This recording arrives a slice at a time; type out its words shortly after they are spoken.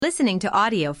Listening to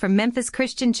audio from Memphis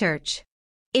Christian Church.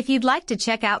 If you'd like to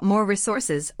check out more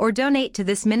resources or donate to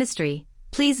this ministry,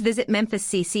 please visit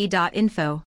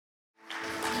memphiscc.info.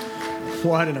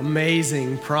 What an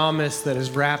amazing promise that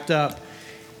is wrapped up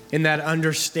in that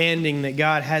understanding that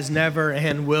God has never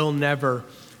and will never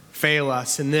fail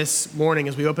us. And this morning,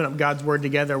 as we open up God's Word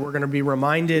together, we're going to be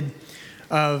reminded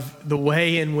of the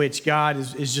way in which God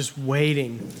is just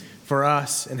waiting for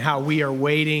us and how we are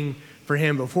waiting for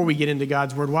Him. Before we get into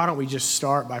God's Word, why don't we just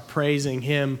start by praising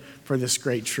Him for this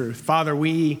great truth. Father,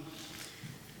 we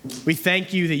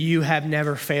thank you that you have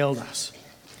never failed us,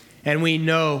 and we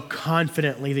know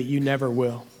confidently that you never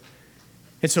will.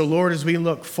 And so, Lord, as we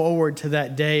look forward to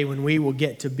that day when we will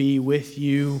get to be with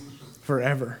you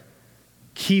forever,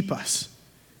 keep us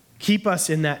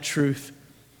in that truth,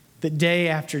 that day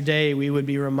after day we would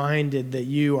be reminded that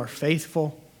you are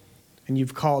faithful and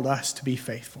you've called us to be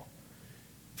faithful.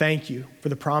 Thank you for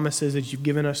the promises that you've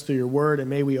given us through your word, and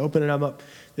may we open it up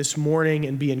this morning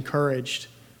and be encouraged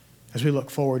as we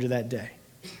look forward to that day.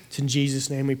 It's in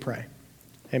Jesus' name we pray.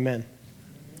 Amen.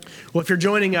 Well, if you're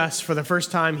joining us for the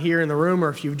first time here in the room, or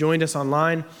if you've joined us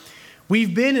online,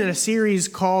 we've been in a series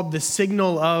called The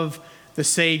Signal of the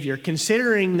Savior,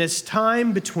 considering this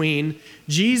time between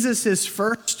Jesus'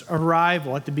 first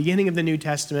arrival at the beginning of the New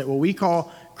Testament, what we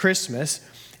call Christmas,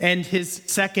 and his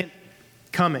second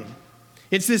coming.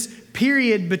 It's this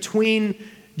period between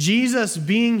Jesus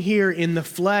being here in the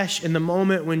flesh and the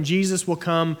moment when Jesus will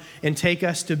come and take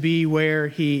us to be where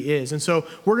he is. And so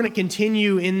we're going to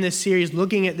continue in this series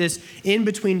looking at this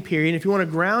in-between period. If you want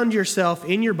to ground yourself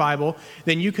in your Bible,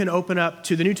 then you can open up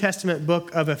to the New Testament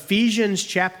book of Ephesians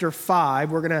chapter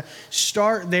 5. We're going to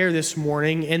start there this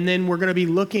morning, and then we're going to be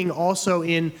looking also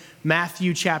in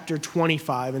Matthew chapter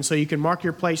 25. And so you can mark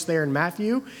your place there in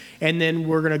Matthew, and then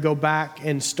we're going to go back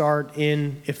and start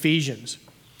in Ephesians.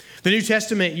 The New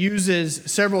Testament uses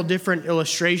several different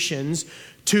illustrations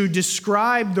to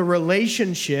describe the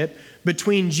relationship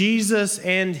between Jesus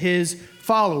and his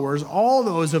followers, all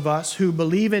those of us who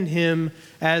believe in him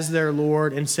as their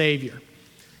Lord and Savior.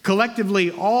 Collectively,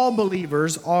 all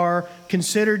believers are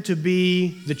considered to be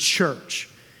the church.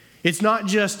 It's not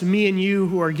just me and you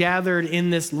who are gathered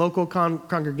in this local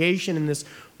congregation, in this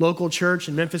local church,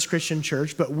 in Memphis Christian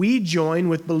Church, but we join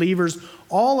with believers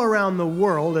all around the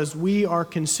world as we are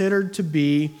considered to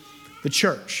be the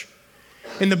church.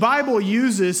 And the Bible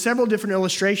uses several different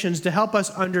illustrations to help us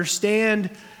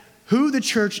understand who the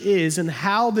church is and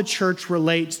how the church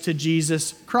relates to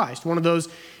Jesus Christ. One of those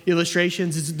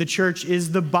illustrations is that the church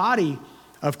is the body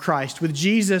of Christ, with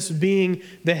Jesus being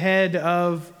the head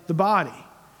of the body.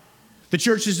 The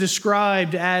church is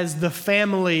described as the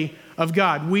family of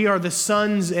God. We are the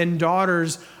sons and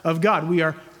daughters of God. We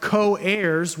are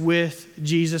co-heirs with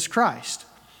Jesus Christ.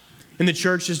 And the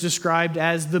church is described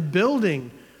as the building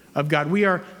of God. We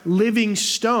are living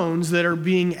stones that are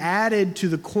being added to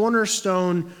the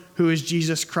cornerstone, who is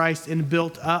Jesus Christ, and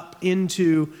built up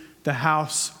into the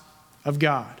house of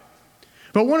God.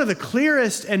 But one of the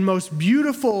clearest and most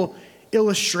beautiful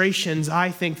illustrations, I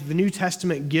think, that the New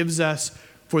Testament gives us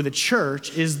for the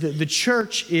church is that the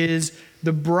church is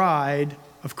the bride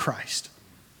of Christ,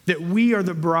 that we are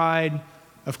the bride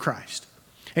of Christ.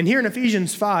 And here in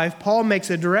Ephesians 5, Paul makes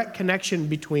a direct connection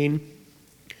between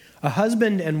a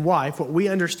husband and wife, what we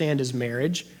understand as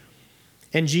marriage,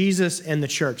 and Jesus and the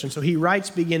church. And so he writes,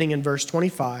 beginning in verse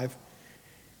 25,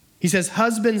 he says,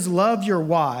 "Husbands, love your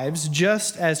wives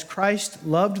just as Christ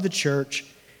loved the church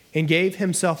and gave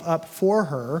himself up for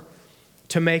her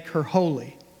to make her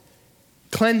holy,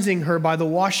 cleansing her by the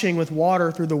washing with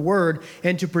water through the word,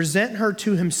 and to present her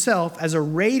to himself as a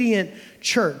radiant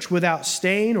church without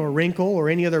stain or wrinkle or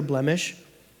any other blemish,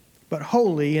 but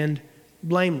holy and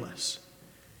blameless."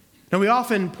 Now, we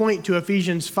often point to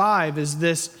Ephesians 5 as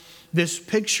this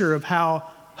picture of how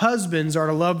husbands are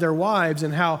to love their wives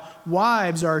and how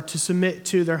wives are to submit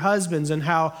to their husbands and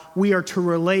how we are to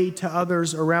relate to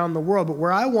others around the world. But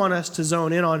where I want us to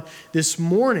zone in on this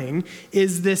morning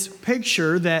is this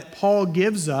picture that Paul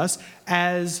gives us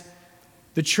as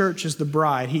the church as the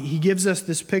bride. He gives us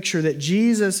this picture that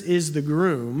Jesus is the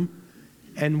groom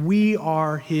and we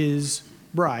are his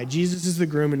bride. Jesus is the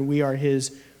groom and we are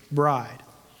his bride.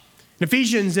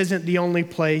 Ephesians isn't the only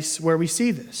place where we see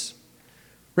this.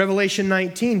 Revelation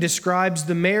 19 describes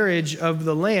the marriage of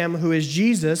the Lamb, who is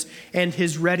Jesus, and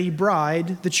his ready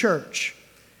bride, the church.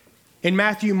 In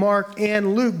Matthew, Mark,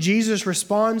 and Luke, Jesus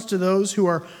responds to those who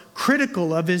are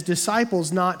critical of his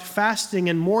disciples not fasting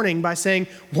and mourning by saying,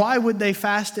 why would they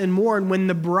fast and mourn when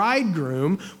the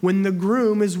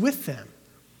groom is with them?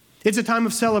 It's a time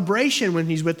of celebration when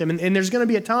he's with them. And there's going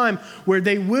to be a time where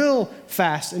they will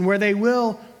fast and where they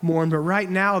will mourn, but right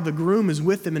now the groom is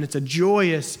with them and it's a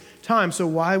joyous time. So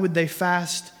why would they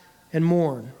fast and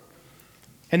mourn?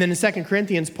 And then in 2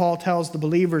 Corinthians, Paul tells the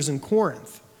believers in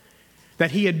Corinth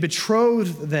that he had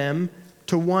betrothed them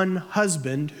to one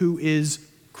husband who is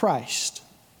Christ.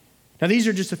 Now, these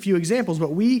are just a few examples,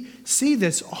 but we see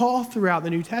this all throughout the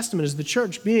New Testament as the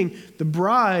church being the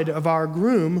bride of our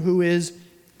groom who is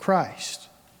Christ.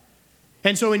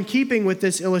 And so in keeping with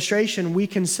this illustration, we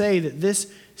can say that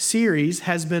this series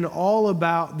has been all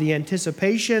about the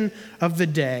anticipation of the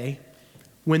day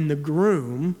when the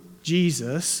groom,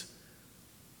 Jesus,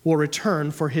 will return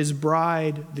for his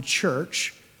bride, the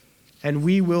church, and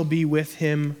we will be with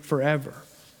him forever.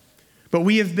 But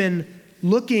we have been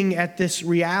looking at this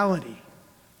reality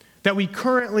that we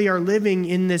currently are living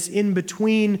in this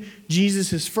in-between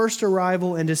Jesus' first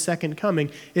arrival and his second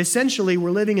coming. Essentially,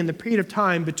 we're living in the period of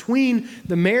time between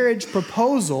the marriage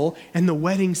proposal and the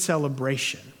wedding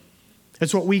celebration.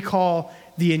 That's what we call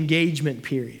the engagement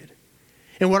period.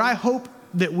 And what I hope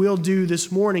that we'll do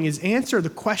this morning is answer the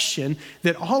question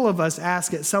that all of us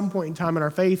ask at some point in time in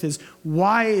our faith is,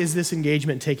 why is this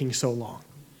engagement taking so long?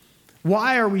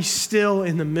 Why are we still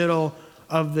in the middle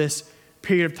of this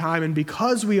period of time? And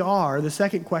because we are, the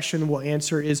second question we'll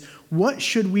answer is, what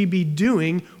should we be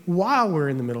doing while we're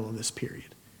in the middle of this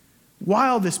period?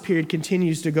 While this period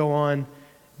continues to go on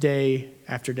day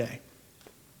after day.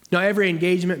 Now, every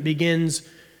engagement begins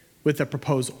with a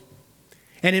proposal.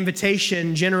 An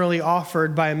invitation generally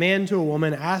offered by a man to a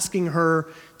woman asking her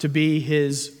to be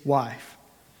his wife.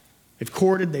 They've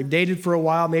courted, they've dated for a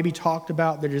while, maybe talked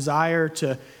about their desire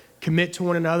to commit to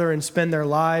one another and spend their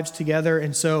lives together.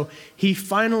 And so he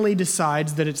finally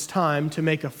decides that it's time to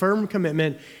make a firm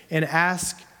commitment and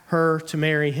ask her to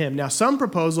marry him. Now, some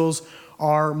proposals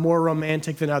are more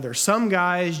romantic than others. Some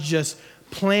guys just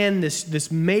plan this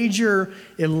major,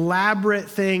 elaborate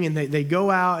thing, and they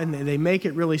go out and they make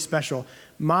it really special.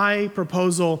 My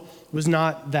proposal was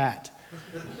not that.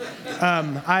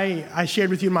 I shared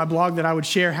with you in my blog that I would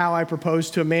share how I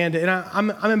proposed to Amanda,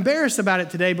 and I'm embarrassed about it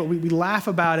today, but we laugh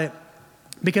about it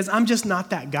because I'm just not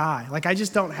that guy. Like, I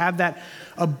just don't have that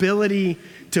ability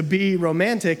to be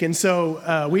romantic. And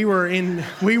so we were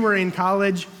in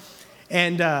college,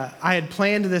 and I had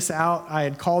planned this out. I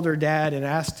had called her dad and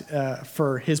asked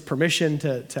for his permission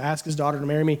to ask his daughter to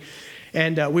marry me.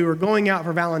 And we were going out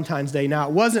for Valentine's Day. Now,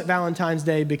 it wasn't Valentine's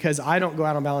Day because I don't go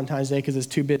out on Valentine's Day because it's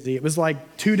too busy. It was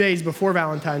like 2 days before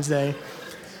Valentine's Day.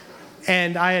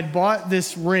 And I had bought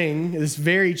this ring, this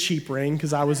very cheap ring,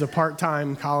 because I was a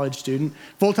part-time college student,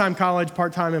 full-time college,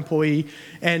 part-time employee.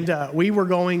 And we were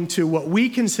going to what we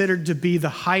considered to be the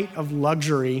height of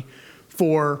luxury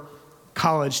for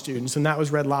college students, and that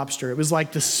was Red Lobster. It was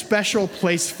like the special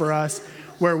place for us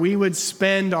where we would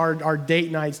spend our date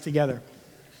nights together.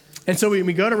 And so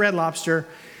we go to Red Lobster,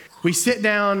 we sit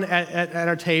down at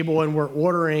our table and we're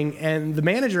ordering, and the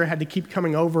manager had to keep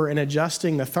coming over and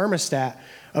adjusting the thermostat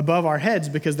above our heads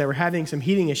because they were having some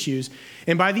heating issues.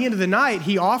 And by the end of the night,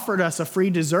 he offered us a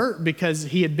free dessert because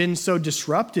he had been so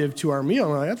disruptive to our meal.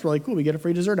 And we're like, that's really cool, we get a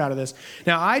free dessert out of this.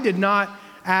 Now, I did not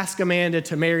ask Amanda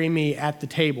to marry me at the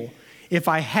table. If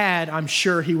I had, I'm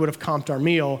sure he would have comped our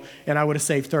meal and I would have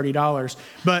saved $30.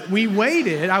 But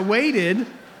I waited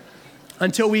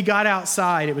until we got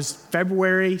outside. It was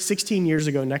February, 16 years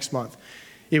ago next month.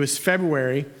 It was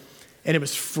February, and it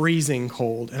was freezing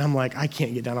cold. And I'm like, I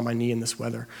can't get down on my knee in this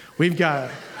weather.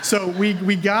 So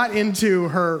we got into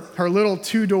her little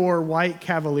two-door white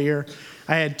Cavalier.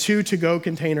 I had 2 to-go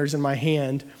containers in my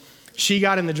hand. She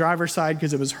got in the driver's side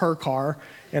because it was her car,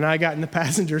 and I got in the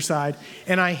passenger side.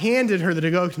 And I handed her the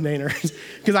to-go containers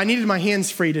because I needed my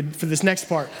hands free for this next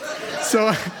part.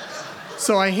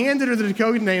 So I handed her the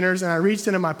to-go containers, and I reached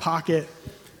into my pocket,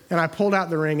 and I pulled out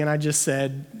the ring, and I just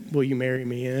said, will you marry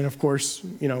me? And of course,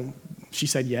 she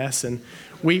said yes. And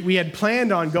we had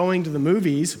planned on going to the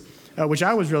movies, which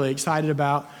I was really excited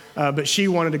about, but she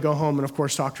wanted to go home and, of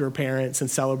course, talk to her parents and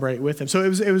celebrate with them. So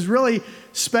it was really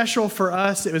special for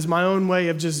us. It was my own way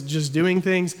of just doing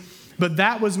things. But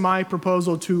that was my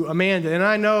proposal to Amanda. And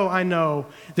I know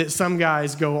that some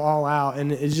guys go all out,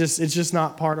 and it's just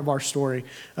not part of our story.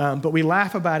 But we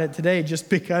laugh about it today just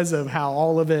because of how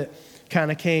all of it kind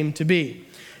of came to be.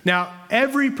 Now,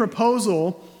 every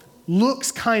proposal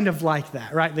looks kind of like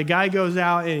that, right? The guy goes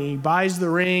out and he buys the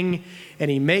ring and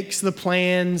he makes the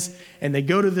plans, and they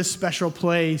go to this special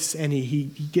place, and he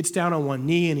gets down on one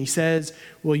knee and he says,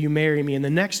 will you marry me? And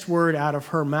the next word out of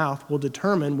her mouth will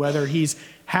determine whether he's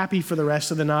happy for the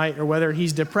rest of the night or whether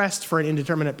he's depressed for an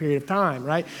indeterminate period of time,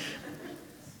 right?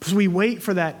 So we wait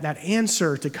for that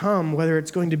answer to come, whether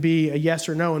it's going to be a yes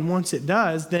or no. And once it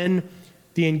does, then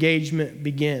the engagement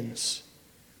begins.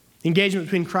 Engagement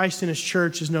between Christ and his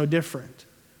church is no different.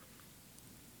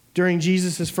 During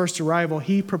Jesus' first arrival,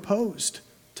 he proposed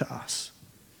to us.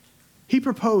 He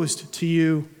proposed to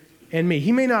you and me.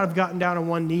 He may not have gotten down on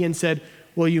one knee and said,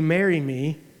 "Will you marry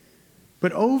me?"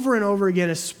 But over and over again,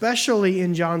 especially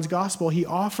in John's gospel, he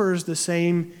offers the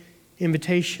same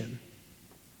invitation.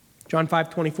 John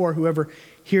 5:24, "Whoever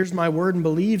hears my word and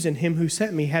believes in him who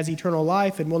sent me has eternal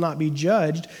life and will not be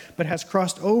judged, but has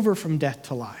crossed over from death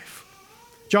to life."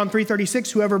 John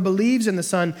 3:36, "Whoever believes in the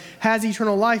Son has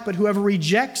eternal life, but whoever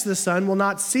rejects the Son will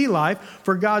not see life,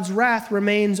 for God's wrath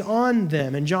remains on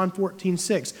them." And John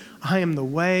 14:6, "I am the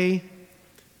way,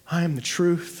 I am the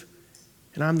truth,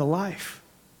 and I'm the life.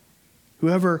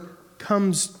 Whoever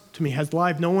comes to me has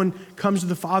life. No one comes to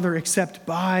the Father except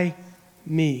by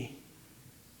me."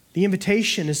 The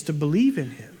invitation is to believe in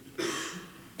him,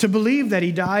 to believe that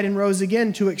he died and rose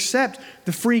again, to accept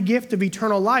the free gift of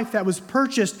eternal life that was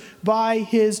purchased by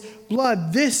his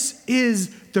blood. This is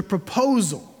the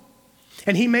proposal.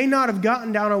 And he may not have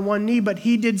gotten down on one knee, but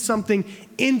he did something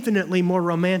infinitely more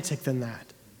romantic than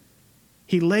that.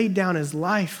 He laid down his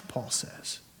life, Paul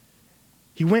says.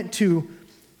 He went to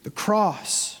the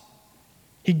cross.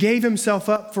 He gave himself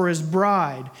up for his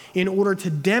bride in order to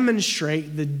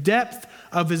demonstrate the depth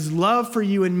of his love for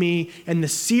you and me and the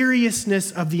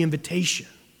seriousness of the invitation,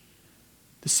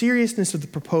 the seriousness of the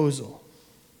proposal,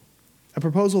 a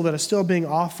proposal that is still being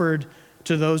offered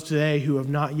to those today who have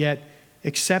not yet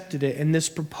accepted it. And this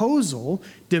proposal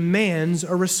demands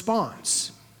a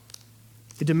response.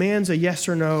 It demands a yes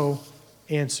or no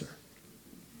answer.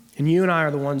 And you and I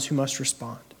are the ones who must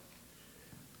respond.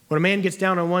 When a man gets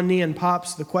down on one knee and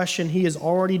pops the question, he has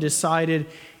already decided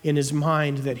in his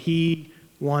mind that he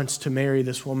wants to marry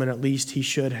this woman. At least he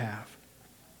should have.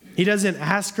 He doesn't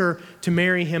ask her to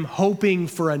marry him hoping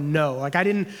for a no. Like I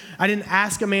didn't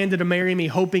ask Amanda to marry me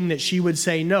hoping that she would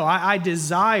say no.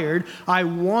 I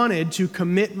wanted to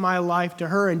commit my life to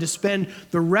her and to spend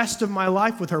the rest of my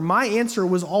life with her. My answer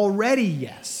was already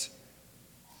yes.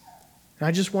 And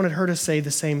I just wanted her to say the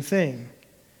same thing.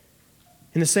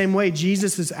 In the same way,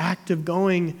 Jesus' act of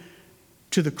going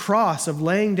to the cross, of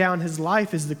laying down his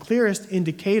life, is the clearest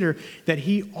indicator that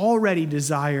he already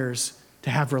desires to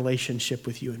have relationship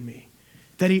with you and me,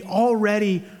 that he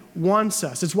already wants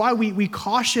us. It's why we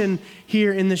caution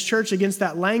here in this church against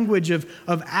that language of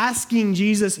asking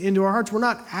Jesus into our hearts. We're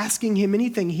not asking him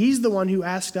anything. He's the one who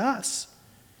asked us.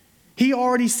 He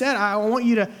already said, "I want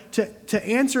you to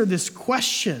answer this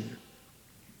question,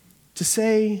 to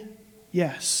say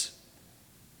yes."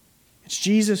 It's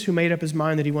Jesus who made up his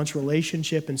mind that he wants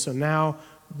relationship, and so now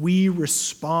we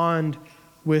respond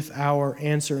with our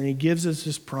answer, and he gives us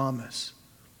this promise.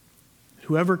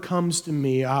 Whoever comes to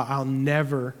me, I'll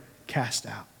never cast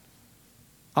out.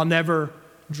 I'll never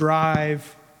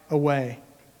drive away.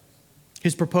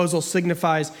 His proposal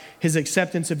signifies his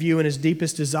acceptance of you and his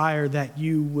deepest desire that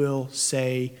you will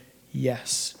say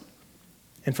yes.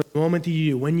 And from the moment that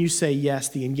you do, when you say yes,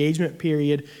 the engagement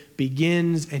period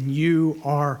begins and you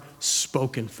are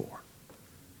spoken for.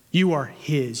 You are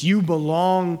his. You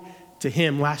belong to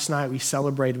him. Last night we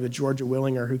celebrated with Georgia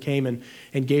Willinger, who came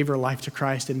and gave her life to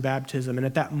Christ in baptism. And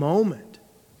at that moment,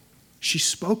 she's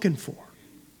spoken for.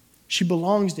 She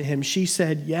belongs to him. She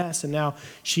said yes, and now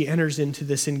she enters into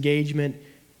this engagement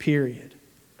period.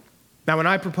 Now, when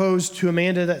I proposed to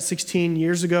Amanda that 16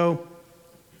 years ago,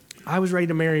 I was ready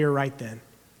to marry her right then.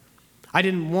 I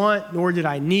didn't want, nor did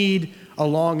I need, a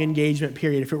long engagement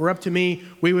period. If it were up to me,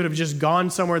 we would have just gone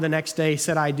somewhere the next day,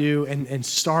 said I do, and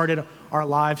started our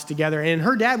lives together. And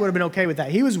her dad would have been okay with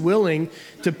that. He was willing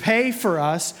to pay for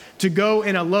us to go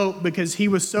and elope because he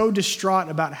was so distraught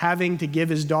about having to give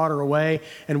his daughter away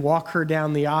and walk her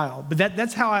down the aisle. But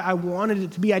that's how I wanted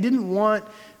it to be. I didn't want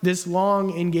this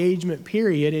long engagement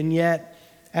period, and yet,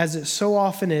 as it so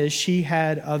often is, she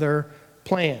had other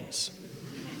plans.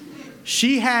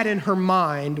 She had in her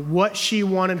mind what she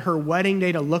wanted her wedding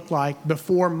day to look like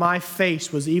before my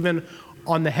face was even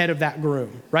on the head of that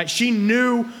groom, right? She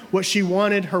knew what she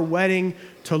wanted her wedding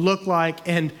to look like,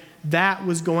 and that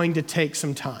was going to take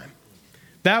some time.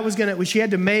 She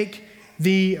had to make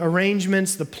the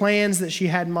arrangements, the plans that she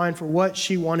had in mind for what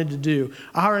she wanted to do.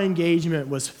 Our engagement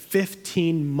was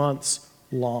 15 months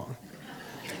long,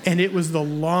 and it was the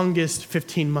longest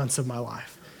 15 months of my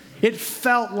life. It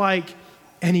felt like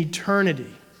an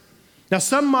eternity. Now,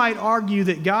 some might argue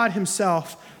that God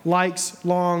himself likes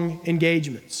long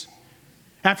engagements.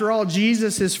 After all,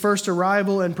 Jesus' first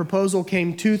arrival and proposal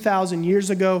came 2,000 years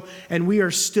ago, and we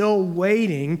are still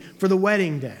waiting for the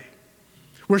wedding day.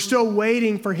 We're still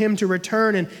waiting for him to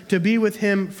return and to be with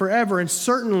him forever. And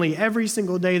certainly every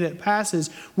single day that passes,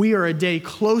 we are a day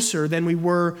closer than we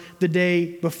were the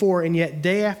day before. And yet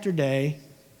day after day,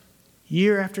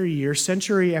 year after year,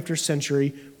 century after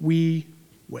century, we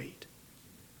wait.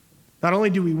 Not only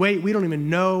do we wait, we don't even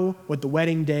know what the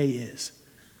wedding day is.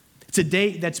 It's a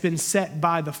date that's been set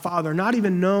by the Father, not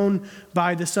even known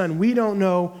by the Son. We don't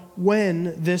know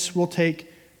when this will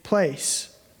take place.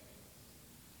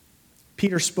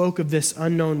 Peter spoke of this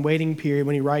unknown waiting period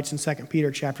when he writes in 2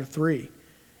 Peter chapter 3.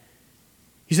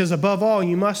 He says, above all,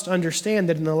 you must understand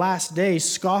that in the last days,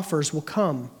 scoffers will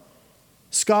come,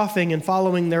 scoffing and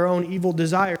following their own evil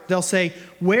desires. They'll say,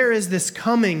 where is this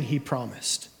coming he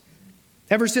promised?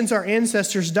 Ever since our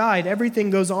ancestors died, everything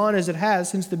goes on as it has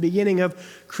since the beginning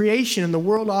of creation. And the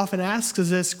world often asks us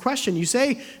this question. You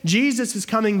say Jesus is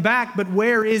coming back, but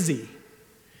where is he?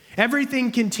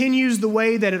 Everything continues the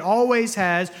way that it always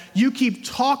has. You keep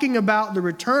talking about the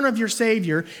return of your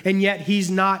Savior, and yet he's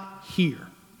not here.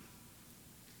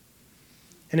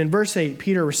 And in verse 8,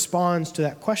 Peter responds to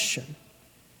that question.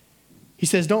 He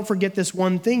says, don't forget this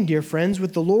one thing, dear friends.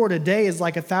 With the Lord, a day is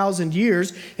like 1,000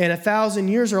 years, and 1,000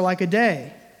 years are like a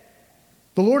day.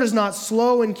 The Lord is not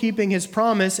slow in keeping his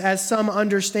promise, as some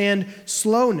understand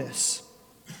slowness.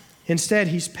 Instead,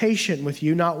 he's patient with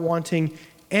you, not wanting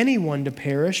anyone to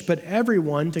perish, but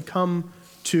everyone to come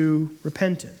to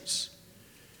repentance.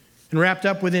 And wrapped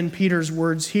up within Peter's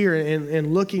words here,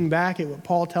 and looking back at what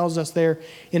Paul tells us there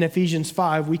in Ephesians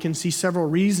 5, we can see several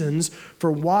reasons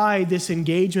for why this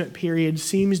engagement period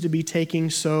seems to be taking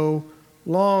so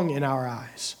long in our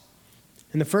eyes.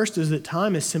 And the first is that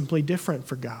time is simply different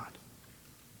for God.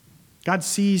 God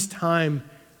sees time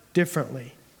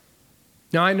differently.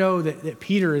 Now, I know that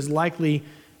Peter is likely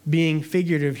being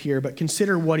figurative here, but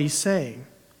consider what he's saying.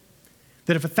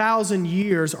 That if 1,000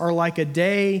 years are like a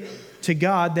day to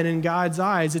God, then in God's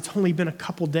eyes, it's only been a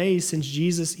couple days since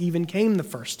Jesus even came the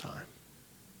first time.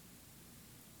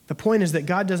 The point is that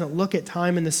God doesn't look at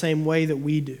time in the same way that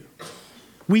we do.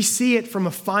 We see it from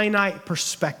a finite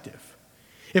perspective.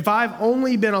 If I've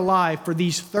only been alive for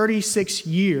these 36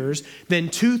 years, then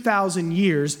 2,000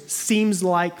 years seems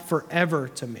like forever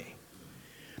to me.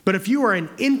 But if you are an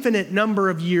infinite number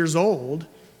of years old,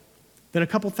 then a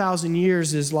couple thousand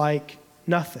years is like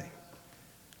nothing.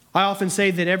 I often say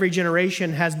that every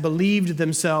generation has believed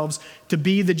themselves to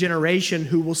be the generation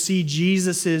who will see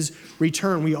Jesus'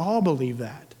 return. We all believe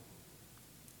that.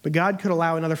 But God could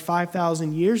allow another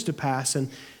 5,000 years to pass,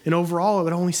 and overall it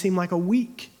would only seem like a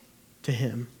week to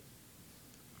him.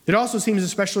 It also seems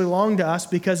especially long to us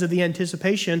because of the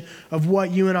anticipation of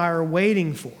what you and I are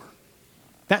waiting for.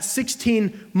 That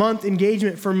 16-month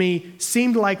engagement for me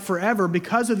seemed like forever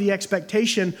because of the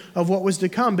expectation of what was to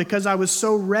come, because I was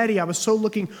so ready, I was so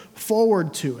looking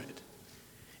forward to it.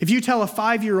 If you tell a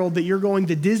 5-year-old that you're going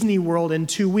to Disney World in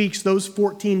 2 weeks, those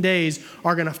 14 days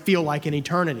are going to feel like an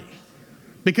eternity.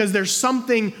 Because there's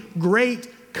something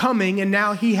great coming, and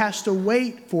now he has to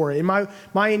wait for it. In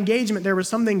my engagement, there was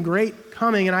something great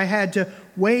coming, and I had to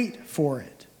wait for it.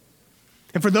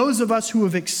 And for those of us who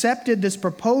have accepted this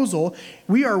proposal,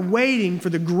 we are waiting for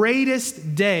the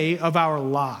greatest day of our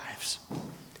lives.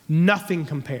 Nothing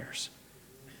compares.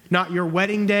 Not your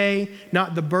wedding day,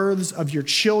 not the births of your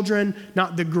children,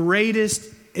 not the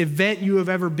greatest event you have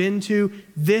ever been to.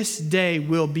 This day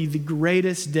will be the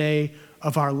greatest day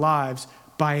of our lives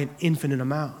by an infinite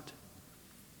amount.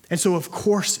 And so, of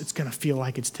course, it's going to feel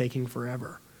like it's taking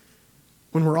forever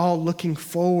when we're all looking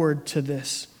forward to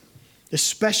this.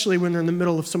 Especially when they're in the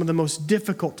middle of some of the most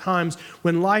difficult times,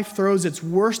 when life throws its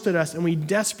worst at us and we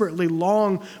desperately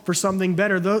long for something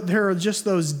better. There are just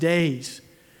those days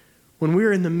when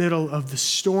we're in the middle of the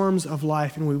storms of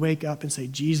life and we wake up and say,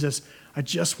 Jesus, I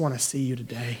just want to see you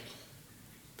today.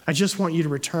 I just want you to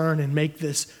return and make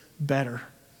this better.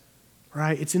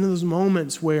 Right? It's in those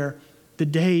moments where the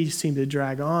days seem to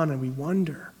drag on and we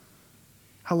wonder,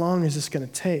 how long is this going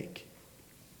to take?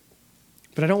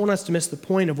 But I don't want us to miss the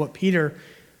point of what Peter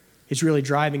is really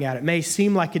driving at. It may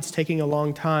seem like it's taking a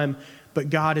long time, but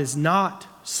God is not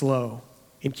slow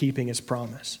in keeping his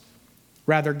promise.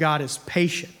 Rather, God is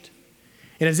patient.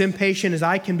 And as impatient as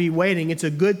I can be waiting, it's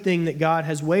a good thing that God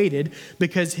has waited,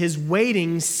 because his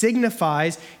waiting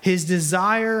signifies his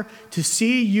desire to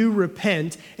see you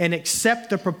repent and accept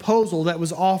the proposal that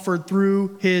was offered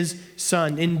through his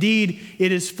Son. Indeed,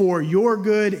 it is for your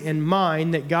good and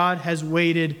mine that God has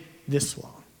waited this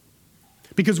long.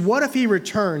 Because what if he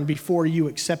returned before you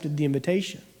accepted the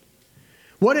invitation?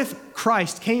 What if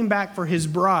Christ came back for his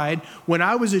bride when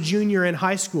I was a junior in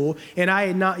high school and I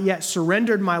had not yet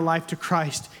surrendered my life to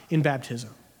Christ in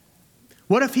baptism?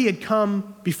 What if he had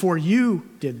come before you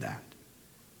did that?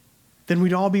 Then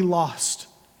we'd all be lost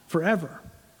forever.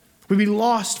 We'd be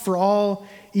lost for all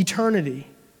eternity.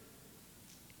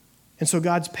 And so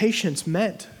God's patience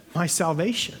meant my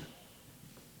salvation.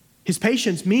 His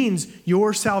patience means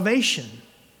your salvation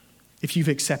if you've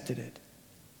accepted it.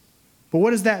 But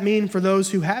what does that mean for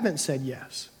those who haven't said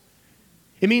yes?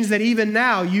 It means that even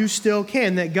now you still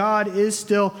can, that God is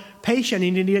still patient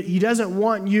and he doesn't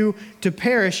want you to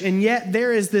perish, and yet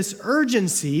there is this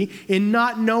urgency in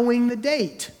not knowing the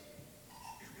date.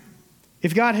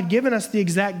 If God had given us the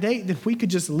exact date, then we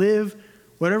could just live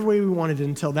whatever way we wanted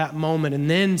until that moment and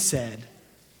then said,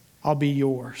 I'll be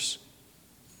yours.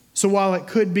 So while it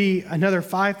could be another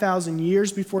 5,000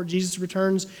 years before Jesus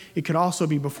returns, it could also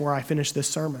be before I finish this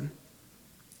sermon.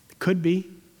 It could be.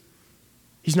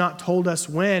 He's not told us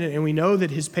when, and we know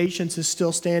that his patience is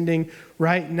still standing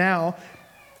right now.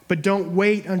 But don't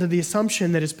wait under the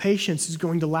assumption that his patience is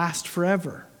going to last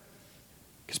forever.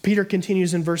 Because Peter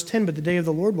continues in verse 10, but the day of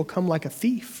the Lord will come like a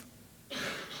thief.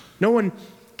 No one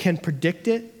can predict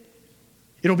it.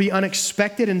 It'll be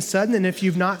unexpected and sudden, and if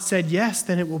you've not said yes,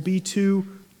 then it will be too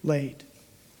late.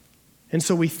 And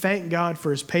so we thank God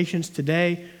for his patience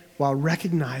today while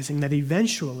recognizing that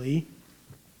eventually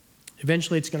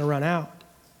it's going to run out.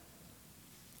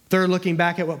 Third, looking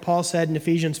back at what Paul said in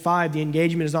Ephesians 5, the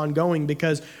engagement is ongoing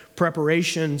because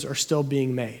preparations are still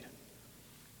being made.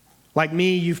 Like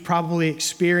me, you've probably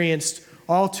experienced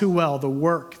all too well the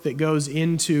work that goes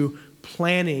into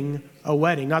planning a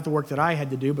wedding. Not the work that I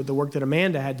had to do, but the work that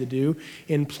Amanda had to do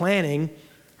in planning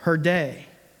her day.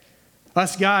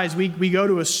 Us guys, we go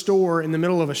to a store in the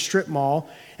middle of a strip mall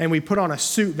and we put on a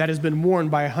suit that has been worn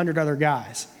by 100 other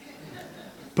guys.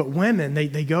 But women,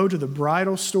 they go to the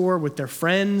bridal store with their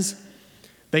friends.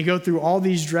 They go through all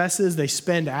these dresses. They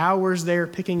spend hours there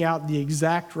picking out the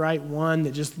exact right one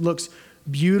that just looks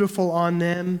beautiful on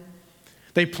them.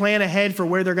 They plan ahead for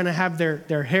where they're going to have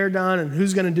their hair done and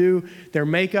who's going to do their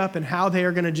makeup and how they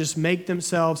are going to just make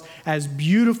themselves as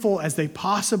beautiful as they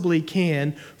possibly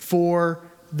can for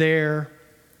their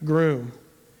groom.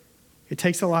 It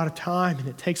takes a lot of time and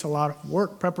it takes a lot of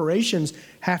work. Preparations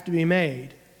have to be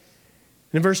made.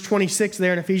 In verse 26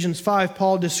 there in Ephesians 5,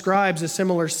 Paul describes a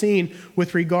similar scene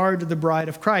with regard to the bride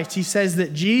of Christ. He says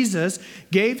that Jesus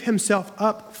gave himself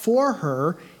up for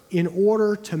her in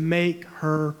order to make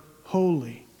her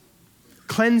holy,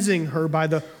 cleansing her by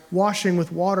the washing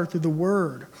with water through the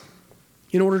word,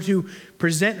 in order to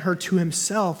present her to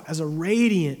himself as a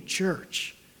radiant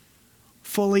church,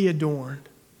 fully adorned,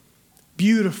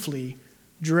 beautifully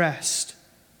dressed.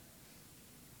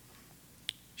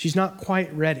 She's not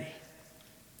quite ready.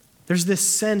 There's this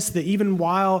sense that even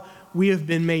while we have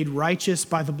been made righteous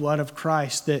by the blood of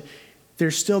Christ, that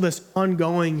there's still this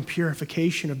ongoing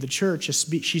purification of the church.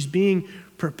 She's being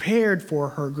prepared for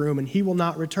her groom, and he will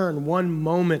not return one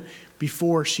moment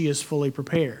before she is fully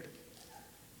prepared.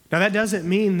 Now, that doesn't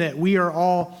mean that we are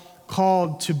all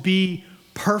called to be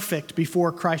perfect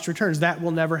before Christ returns. That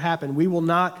will never happen. We will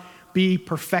not be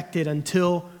perfected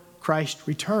until Christ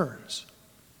returns.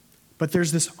 But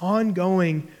there's this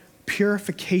ongoing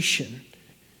purification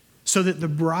so that the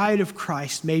bride of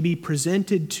Christ may be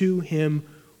presented to him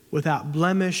without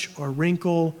blemish or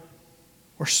wrinkle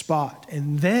or spot,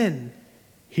 and then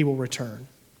he will return.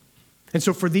 And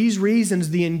so for these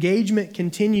reasons, the engagement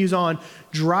continues on,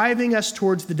 driving us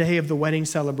towards the day of the wedding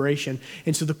celebration.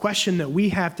 And so the question that we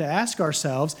have to ask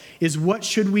ourselves is, what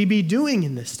should we be doing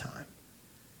in this time?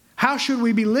 How should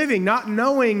we be living, not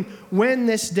knowing when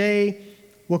this day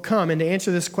will come? And to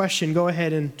answer this question, go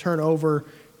ahead and turn over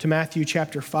to Matthew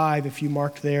chapter 5 if you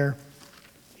marked there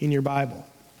in your Bible.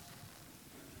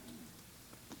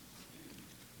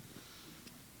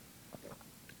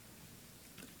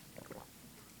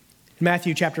 In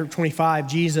Matthew chapter 25,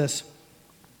 Jesus,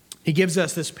 he gives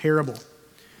us this parable,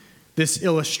 this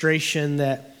illustration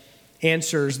that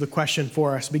answers the question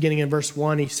for us. Beginning in verse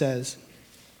 1, he says,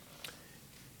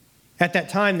 "At that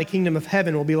time, the kingdom of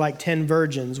heaven will be like 10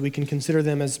 virgins. We can consider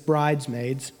them as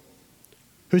bridesmaids,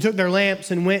 who took their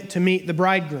lamps and went to meet the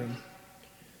bridegroom.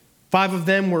 5 of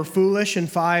them were foolish and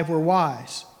 5 were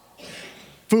wise.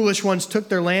 Foolish ones took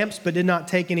their lamps but did not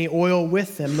take any oil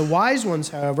with them. The wise ones,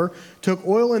 however, took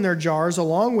oil in their jars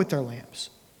along with their lamps.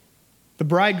 The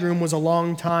bridegroom was a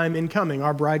long time in coming."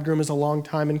 Our bridegroom is a long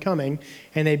time in coming.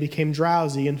 "And they became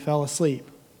drowsy and fell asleep."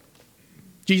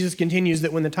 Jesus continues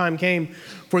that when the time came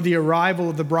for the arrival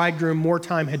of the bridegroom, more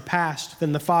time had passed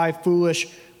than the 5 foolish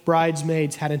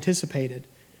bridesmaids had anticipated.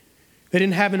 They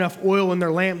didn't have enough oil in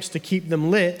their lamps to keep them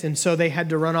lit, and so they had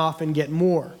to run off and get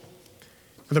more.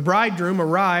 The bridegroom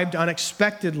arrived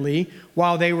unexpectedly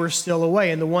while they were still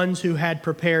away, and the ones who had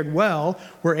prepared well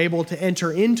were able to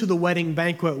enter into the wedding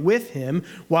banquet with him,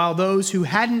 while those who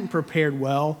hadn't prepared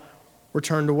well were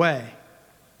turned away.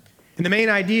 And the main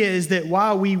idea is that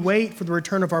while we wait for the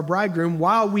return of our bridegroom,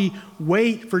 while we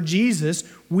wait for Jesus,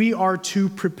 we are to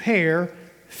prepare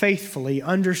faithfully,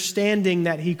 understanding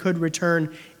that he could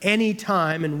return any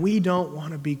time, and we don't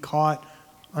want to be caught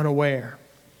unaware.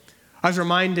 I was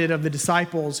reminded of the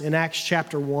disciples in Acts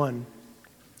chapter 1.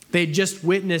 They had just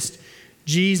witnessed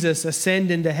Jesus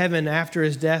ascend into heaven after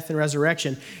his death and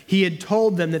resurrection. He had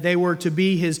told them that they were to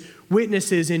be his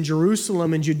witnesses in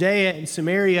Jerusalem and Judea and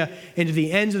Samaria and to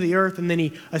the ends of the earth. And then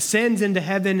he ascends into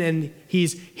heaven and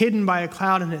he's hidden by a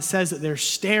cloud, and it says that they're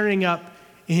staring up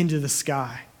into the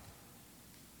sky.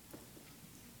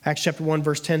 Acts chapter 1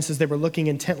 verse 10 says they were looking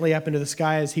intently up into the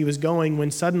sky as he was going, when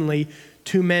suddenly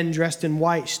 2 men dressed in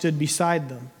white stood beside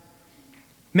them.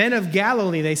 Men of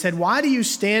Galilee, they said, why do you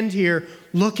stand here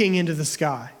looking into the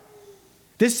sky?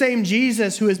 This same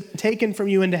Jesus who has been taken from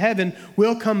you into heaven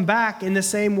will come back in the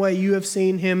same way you have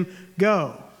seen him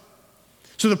go.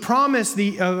 So the promise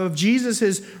of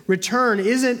Jesus' return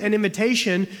isn't an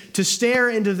invitation to stare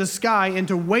into the sky and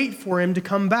to wait for him to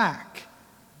come back.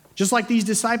 Just like these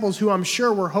disciples who I'm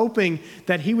sure were hoping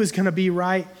that he was going to be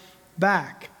right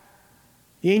back.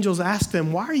 The angels asked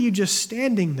them, why are you just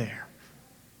standing there?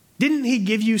 Didn't he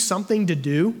give you something to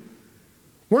do?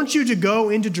 Weren't you to go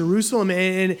into Jerusalem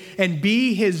and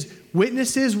be his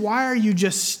witnesses? Why are you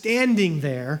just standing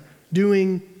there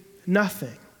doing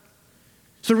nothing?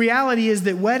 So the reality is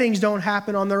that weddings don't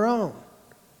happen on their own.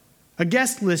 A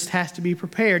guest list has to be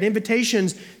prepared,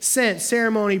 invitations sent,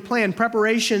 ceremony planned,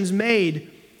 preparations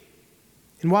made.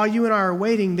 And while you and I are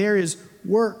waiting, there is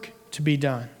work to be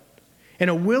done. And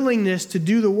a willingness to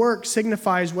do the work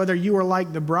signifies whether you are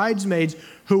like the bridesmaids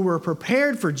who were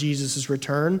prepared for Jesus'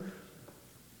 return,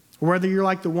 or whether you're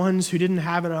like the ones who didn't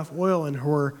have enough oil and who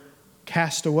were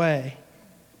cast away.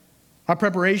 Our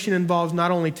preparation involves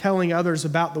not only telling others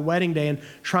about the wedding day and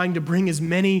trying to bring as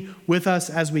many with us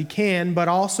as we can, but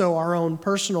also our own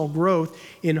personal growth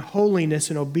in holiness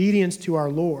and obedience to our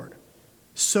Lord,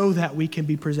 so that we can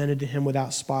be presented to him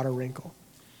without spot or wrinkle.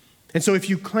 And so if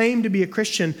you claim to be a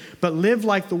Christian but live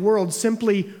like the world,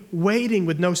 simply waiting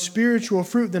with no spiritual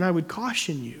fruit, then I would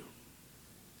caution you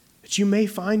that you may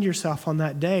find yourself on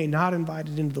that day not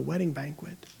invited into the wedding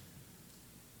banquet.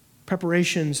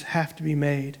 Preparations have to be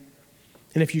made.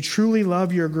 And if you truly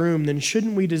love your groom, then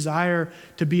shouldn't we desire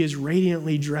to be as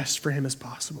radiantly dressed for him as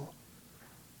possible?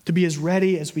 To be as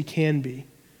ready as we can be.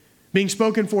 Being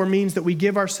spoken for means that we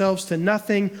give ourselves to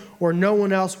nothing or no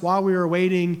one else while we are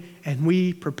waiting, and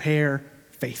we prepare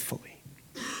faithfully.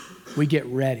 We get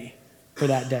ready for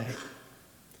that day.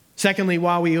 Secondly,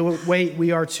 while we wait,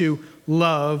 we are to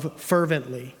love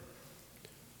fervently.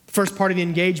 The first part of the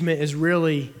engagement is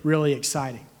really, really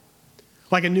exciting.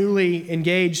 Like a newly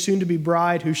engaged, soon-to-be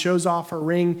bride who shows off her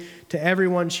ring to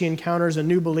everyone she encounters, a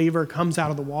new believer comes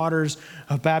out of the waters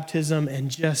of baptism and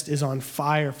just is on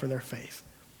fire for their faith.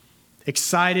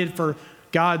 Excited for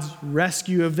God's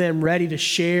rescue of them, ready to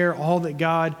share all that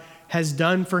God has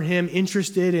done for him,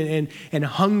 interested and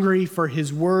hungry for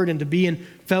his word and to be in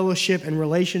fellowship and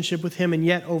relationship with him. And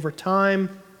yet over time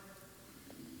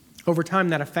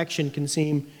that affection can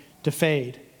seem to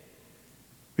fade.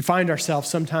 We find ourselves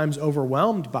sometimes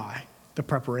overwhelmed by the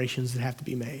preparations that have to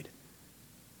be made.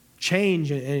 Change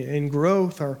and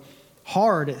growth are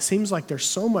hard. It seems like there's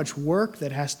so much work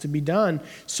that has to be done,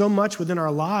 so much within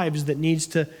our lives that needs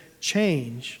to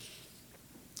change.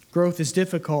 Growth is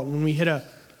difficult. When we hit a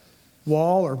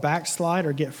wall or backslide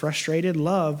or get frustrated,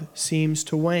 love seems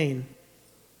to wane.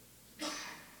 It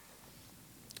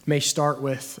may start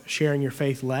with sharing your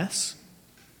faith less.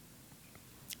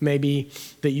 Maybe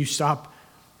that you stop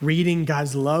reading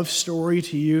God's love story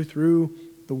to you through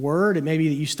the word. It may be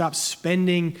that you stop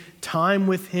spending time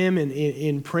with him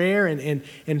in prayer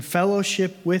and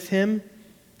fellowship with him,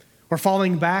 or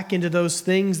falling back into those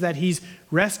things that he's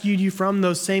rescued you from,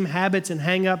 those same habits and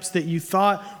hang-ups that you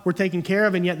thought were taken care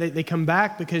of, and yet they come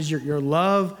back because your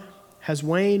love has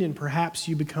waned and perhaps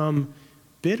you become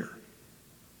bitter.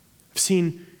 I've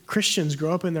seen Christians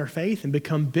grow up in their faith and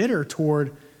become bitter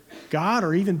toward God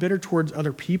or even bitter towards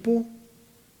other people.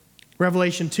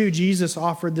 Revelation 2, Jesus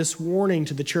offered this warning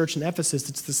to the church in Ephesus.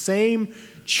 It's the same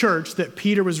church that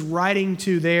Peter was writing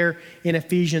to there in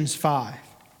Ephesians 5.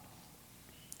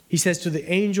 He says to the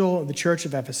angel of the church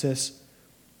of Ephesus,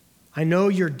 I know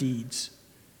your deeds,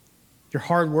 your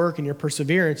hard work and your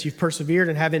perseverance. You've persevered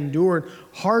and have endured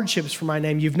hardships for my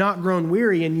name. You've not grown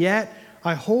weary, and yet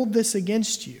I hold this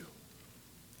against you.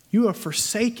 You have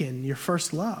forsaken your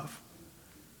first love.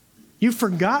 You've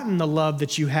forgotten the love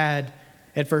that you had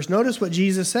at first. Notice what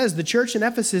Jesus says. The church in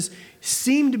Ephesus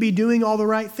seemed to be doing all the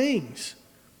right things.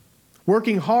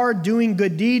 Working hard, doing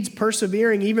good deeds,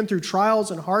 persevering even through trials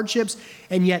and hardships,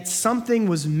 and yet something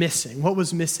was missing. What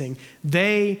was missing?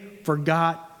 They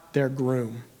forgot their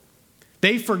groom.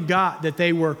 They forgot that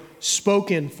they were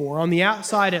spoken for. On the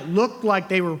outside, it looked like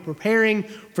they were preparing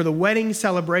for the wedding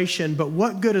celebration, but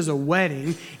what good is a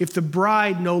wedding if the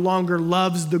bride no longer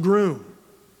loves the groom?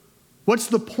 What's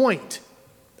the point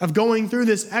of going through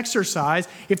this exercise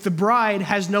if the bride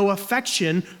has no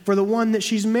affection for the one that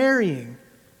she's marrying?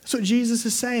 That's what Jesus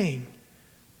is saying.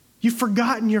 You've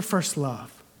forgotten your first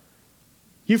love.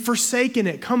 You've forsaken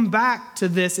it. Come back to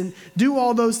this and do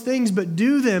all those things, but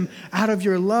do them out of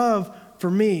your love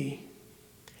for me.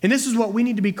 And this is what we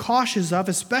need to be cautious of,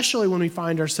 especially when we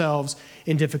find ourselves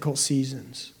in difficult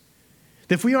seasons.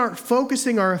 That if we aren't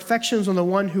focusing our affections on the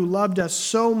one who loved us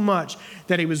so much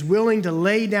that he was willing to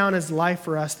lay down his life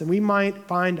for us, then we might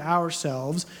find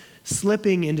ourselves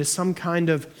slipping into some kind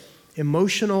of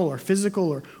emotional or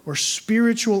physical or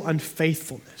spiritual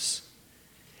unfaithfulness.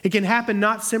 It can happen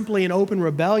not simply in open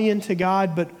rebellion to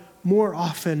God, but more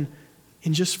often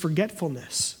in just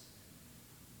forgetfulness.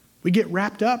 We get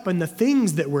wrapped up in the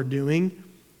things that we're doing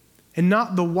and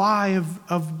not the why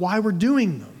of why we're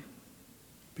doing them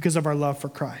because of our love for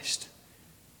Christ.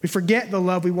 We forget the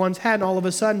love we once had, and all of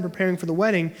a sudden preparing for the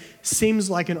wedding seems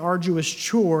like an arduous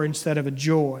chore instead of a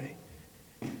joy.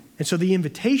 And so the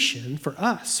invitation for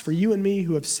us, for you and me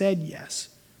who have said yes,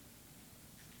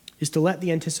 is to let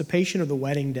the anticipation of the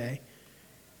wedding day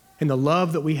and the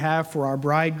love that we have for our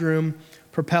bridegroom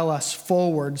propel us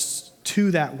forwards to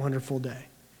that wonderful day.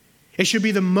 It should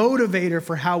be the motivator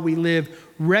for how we live,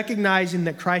 recognizing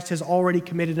that Christ has already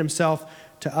committed himself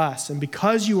to us. And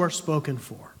because you are spoken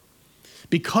for,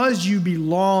 because you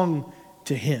belong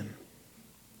to him,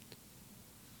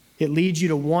 it leads you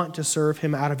to want to serve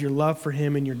him out of your love for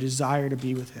him and your desire to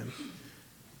be with him.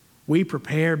 We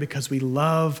prepare because we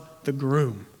love the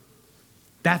groom.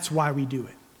 That's why we do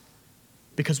it.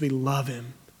 Because we love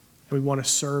him and we want to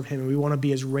serve him and we want to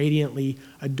be as radiantly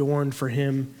adorned for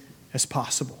him as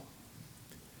possible.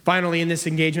 Finally, in this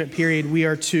engagement period, we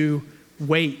are to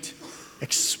wait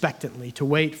expectantly, to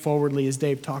wait forwardly, as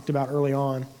Dave talked about early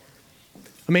on.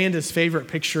 Amanda's favorite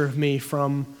picture of me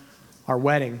from our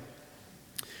wedding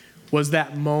was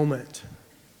that moment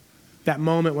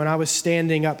when I was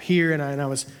standing up here and I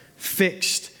was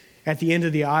fixed at the end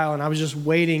of the aisle and I was just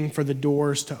waiting for the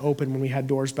doors to open when we had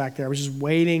doors back there. I was just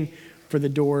waiting for the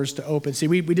doors to open. See,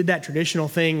 we did that traditional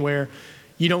thing where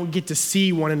you don't get to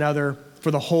see one another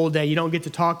for the whole day. You don't get to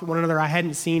talk to one another. I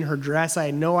hadn't seen her dress. I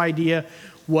had no idea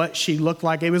what she looked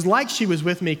like. It was like she was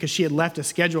with me because she had left a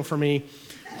schedule for me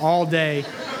all day.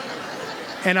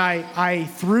 And I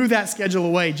threw that schedule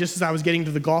away just as I was getting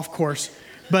to the golf course.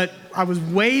 But I was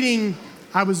waiting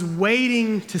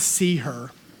to see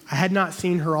her. I had not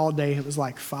seen her all day. It was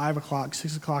like 5 o'clock,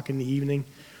 6 o'clock in the evening.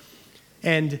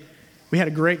 And we had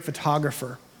a great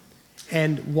photographer.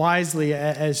 And wisely,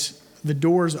 as the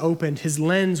doors opened, his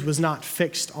lens was not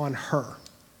fixed on her.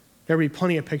 There would be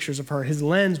plenty of pictures of her. His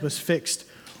lens was fixed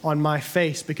on my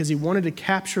face because he wanted to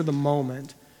capture the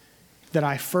moment that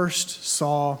I first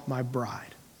saw my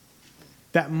bride.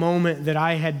 That moment that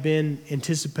I had been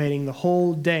anticipating the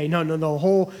whole day. The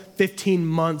whole 15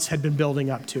 months had been building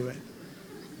up to it.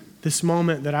 This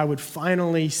moment that I would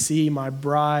finally see my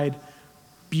bride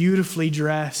beautifully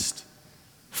dressed,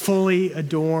 fully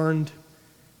adorned,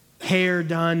 hair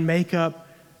done, makeup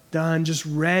done, just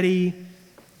ready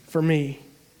for me.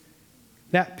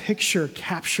 That picture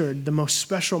captured the most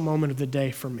special moment of the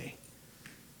day for me.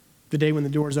 The day when the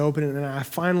doors opened and I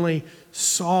finally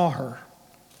saw her.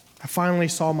 I finally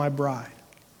saw my bride.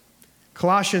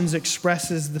 Colossians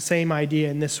expresses the same idea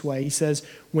in this way. He says,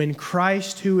 when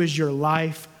Christ, who is your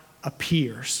life,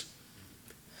 appears,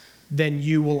 then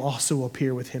you will also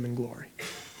appear with him in glory.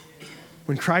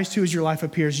 When Christ, who is your life,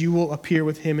 appears, you will appear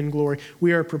with him in glory.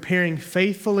 We are preparing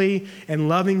faithfully and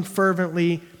loving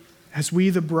fervently as we,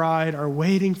 the bride, are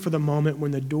waiting for the moment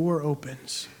when the door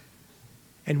opens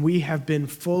and we have been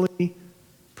fully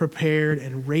prepared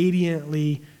and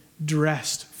radiantly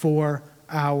dressed for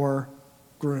our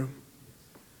groom,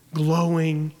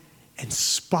 glowing and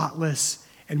spotless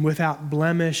and without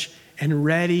blemish and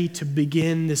ready to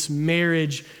begin this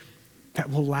marriage that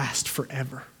will last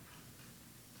forever.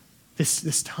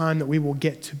 This time that we will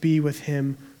get to be with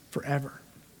him forever.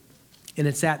 And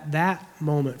it's at that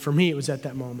moment, for me it was at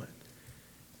that moment,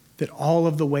 that all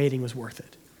of the waiting was worth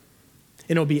it.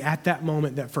 And it'll be at that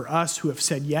moment that for us who have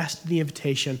said yes to the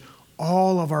invitation,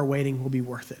 all of our waiting will be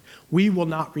worth it. We will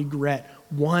not regret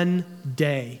one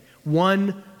day,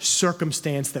 one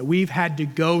circumstance that we've had to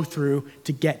go through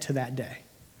to get to that day.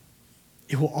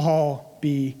 It will all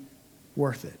be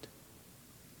worth it.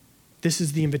 This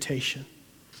is the invitation.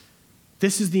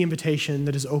 This is the invitation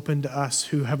that is open to us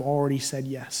who have already said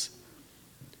yes.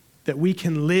 That we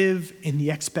can live in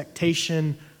the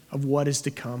expectation of what is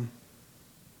to come.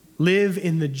 Live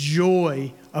in the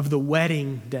joy of the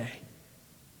wedding day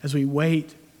as we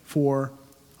wait for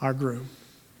our groom.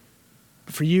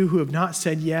 But for you who have not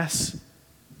said yes,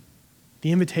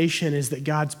 the invitation is that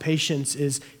God's patience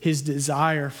is his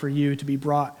desire for you to be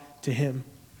brought to him.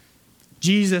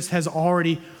 Jesus has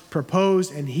already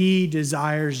proposed, and he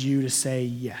desires you to say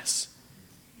yes.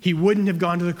 He wouldn't have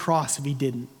gone to the cross if he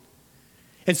didn't.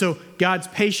 And so God's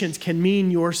patience can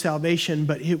mean your salvation,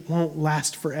 but it won't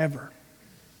last forever.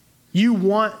 You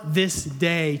want this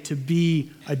day to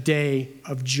be a day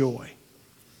of joy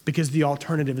because the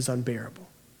alternative is unbearable.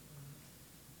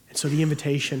 And so the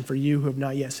invitation for you who have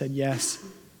not yet said yes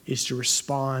is to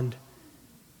respond,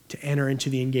 to enter into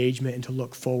the engagement, and to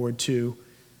look forward to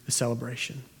the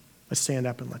celebration. Let's stand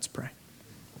up and let's pray.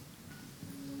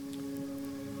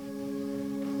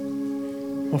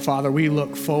 Well, Father, we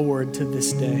look forward to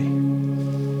this day.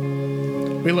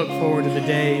 We look forward to the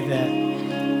day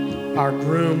that our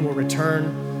groom will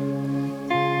return,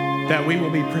 that we will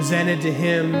be presented to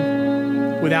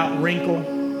him without wrinkle,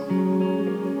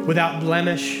 without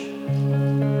blemish,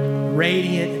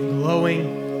 radiant and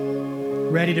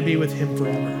glowing, ready to be with him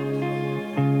forever.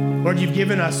 Lord, you've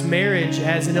given us marriage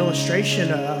as an illustration,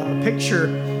 a picture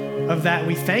of that.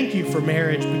 We thank you for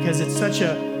marriage because it's such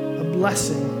a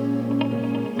blessing.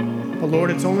 But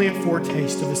Lord, it's only a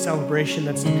foretaste of the celebration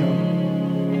that's to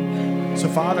come. So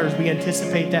Father, as we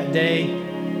anticipate that day,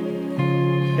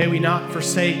 may we not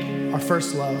forsake our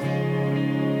first love.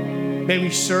 May we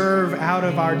serve out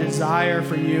of our desire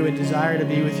for you and desire to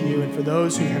be with you. And for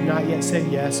those who have not yet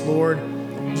said yes, Lord,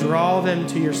 draw them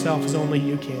to yourself as only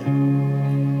you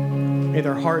can. May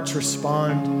their hearts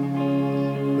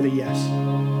respond with a yes.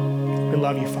 We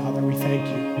love you, Father. We thank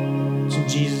you. It's in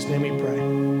Jesus' name we pray.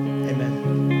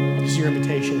 Amen. This is your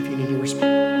invitation if you need to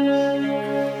respond.